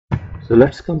So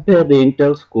let's compare the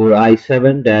Intel's Core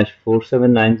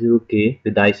i7-4790K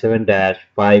with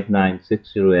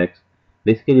i7-5960X.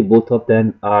 Basically, both of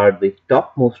them are the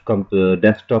topmost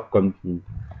desktop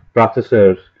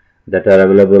processors that are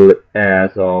available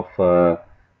as of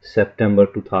September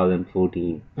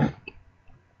 2014.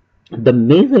 The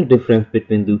major difference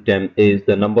between the two is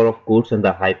the number of cores and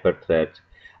the hyperthreads.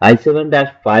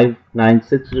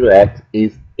 i7-5960X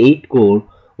is 8 core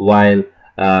while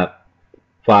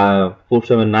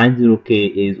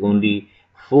 4790K is only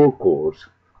 4 cores.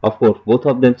 Of course, both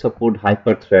of them support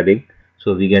hyperthreading,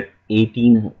 so we get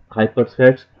 18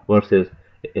 hyperthreads versus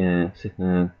uh,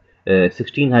 uh,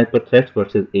 16 hyperthreads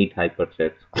versus 8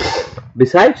 hyperthreads.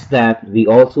 Besides that, we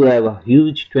also have a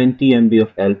huge 20 MB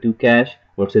of L2 cache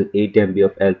versus 8 MB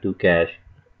of L2 cache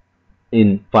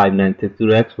in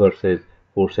 5960X versus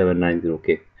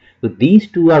 4790K. So these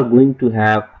two are going to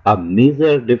have a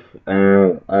major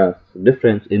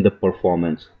difference in the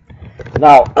performance.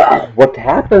 Now, what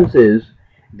happens is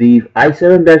the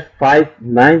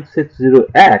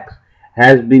i7-5960X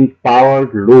has been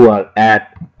powered lower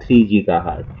at 3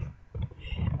 GHz.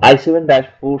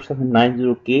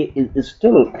 i7-4790K is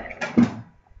still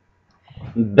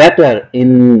better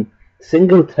in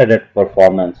single threaded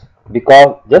performance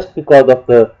because of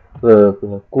the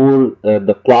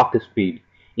clock speed.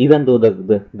 Even though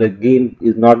the gain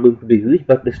is not going to be huge,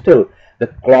 but still the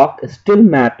clock still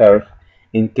matters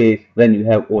in case when you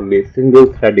have only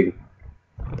single threading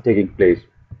taking place.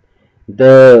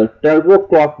 The turbo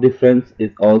clock difference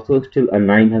is also still a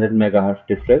 900 megahertz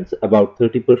difference, about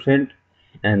 30%,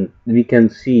 and we can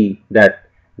see that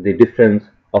the difference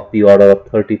of the order of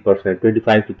 30%,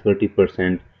 25 to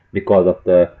 30% because of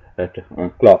the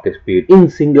clock speed in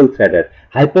single threaded.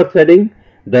 Hyper-threading,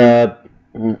 the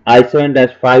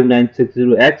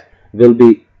i7-5960X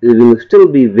will still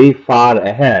be way far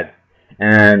ahead,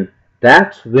 and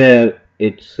that's where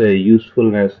its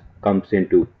usefulness comes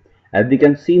into. As we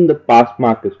can see in the pass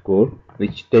mark score,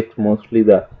 which takes mostly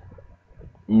the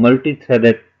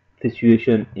multi-threaded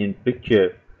situation in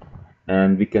picture,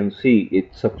 and we can see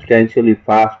it's substantially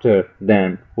faster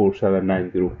than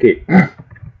 4790K.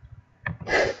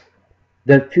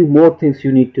 There are few more things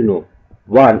you need to know.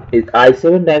 One is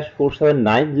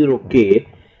i7-4790K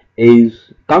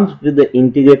comes with the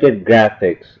integrated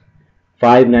graphics.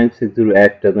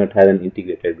 5960X does not have an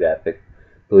integrated graphics.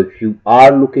 So if you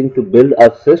are looking to build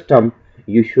a system,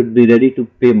 you should be ready to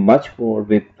pay much more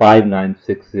with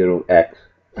 5960X.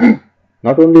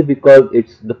 Not only because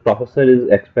the processor is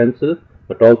expensive,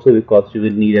 but also because you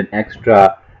will need an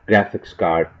extra graphics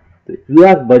card. So if you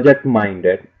are budget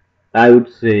minded, I would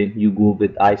say you go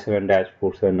with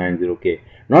i7-4790K.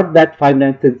 Not that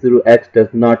 5960X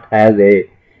does not have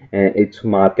its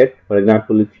market. For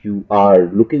example, if you are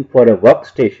looking for a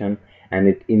workstation and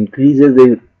it increases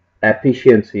in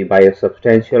efficiency by a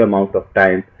substantial amount of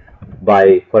time,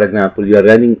 by, for example, you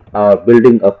are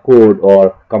building a code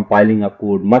or compiling a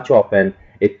code much often,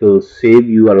 it will save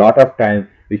you a lot of time,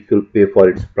 which will pay for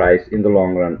its price in the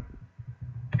long run.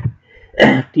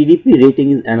 TDP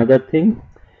rating is another thing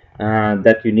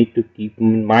that you need to keep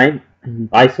in mind.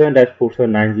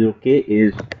 i7-4790K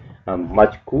is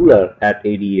much cooler at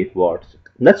 88 watts.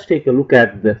 Let's take a look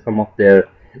at some of their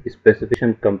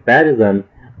specification comparison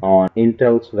on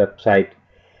Intel's website.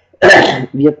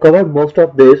 We have covered most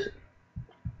of this,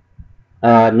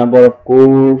 number of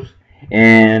cores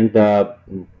and the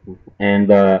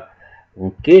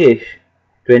cache,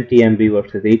 20 MB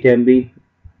versus 8 MB.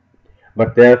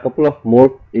 But there are a couple of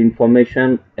more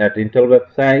information at Intel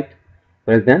website.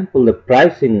 For example, the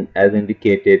pricing as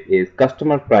indicated is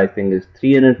customer pricing is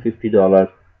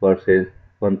 $350 versus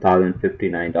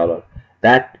 $1,059.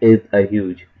 That is a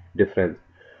huge difference.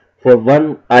 For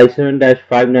one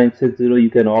i7-5960, you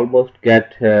can almost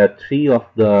get 3 of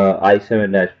the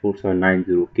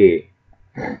i7-4790K.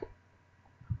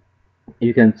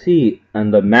 You can see,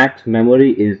 and the max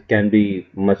memory can be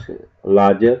much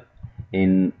larger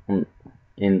in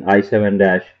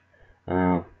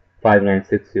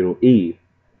i7-5960E.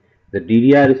 The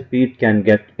DDR speed can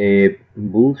get a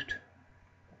boost.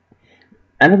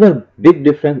 Another big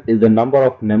difference is the number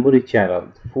of memory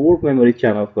channels, 4 memory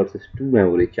channels versus 2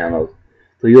 memory channels.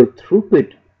 So your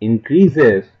throughput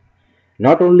increases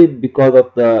not only because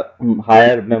of the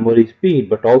higher memory speed,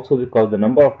 but also because the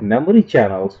number of memory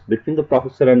channels between the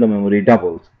processor and the memory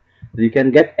doubles. So you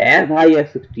can get as high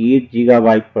as 68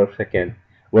 gigabyte per second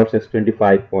versus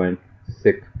 25.6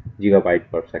 gigabyte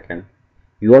per second.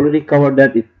 You already covered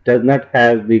that it does not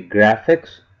have the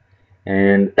graphics,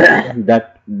 and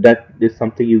that is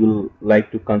something you will like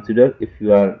to consider if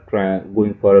you are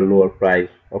going for a lower price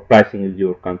or pricing is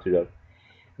your consider.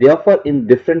 they offer in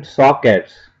different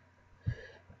sockets.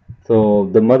 So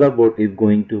the motherboard is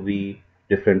going to be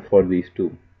different for these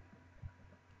two.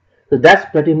 So that's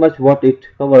pretty much what it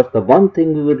covers. The one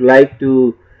thing we would like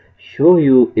to show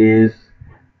you is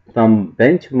some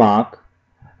benchmark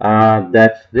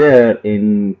that's there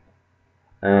in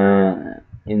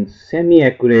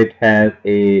semi-accurate has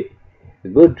a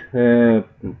good uh,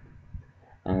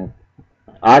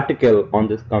 article on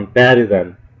this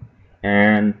comparison,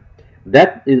 and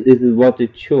that is what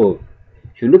it shows.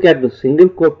 If you look at the single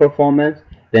core performance,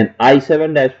 then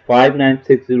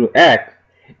i7-5960X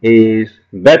is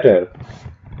better.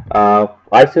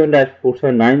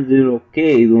 i7-4790K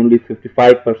is only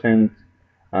 55%.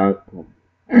 Uh,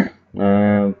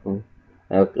 uh,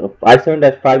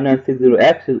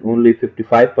 i7-5960X is only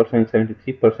 55%,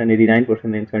 73%, 89%,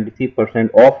 and 73%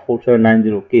 of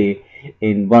 4790K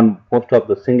in most of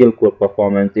the single core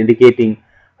performance, indicating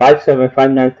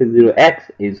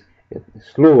 575960X is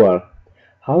slower.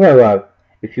 However,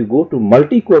 if you go to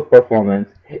multi-core performance,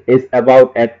 it's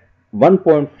about at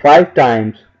 1.5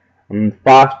 times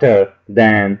faster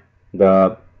than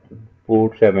the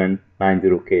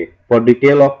 4790K. For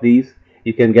detail of these,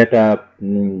 you can get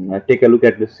take a look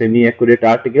at the semi-accurate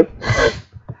article.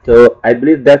 So I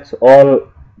believe that's all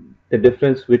the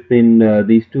difference between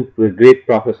these two great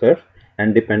processors,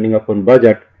 and depending upon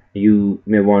budget, you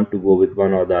may want to go with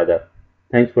one or the other.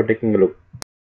 Thanks for taking a look.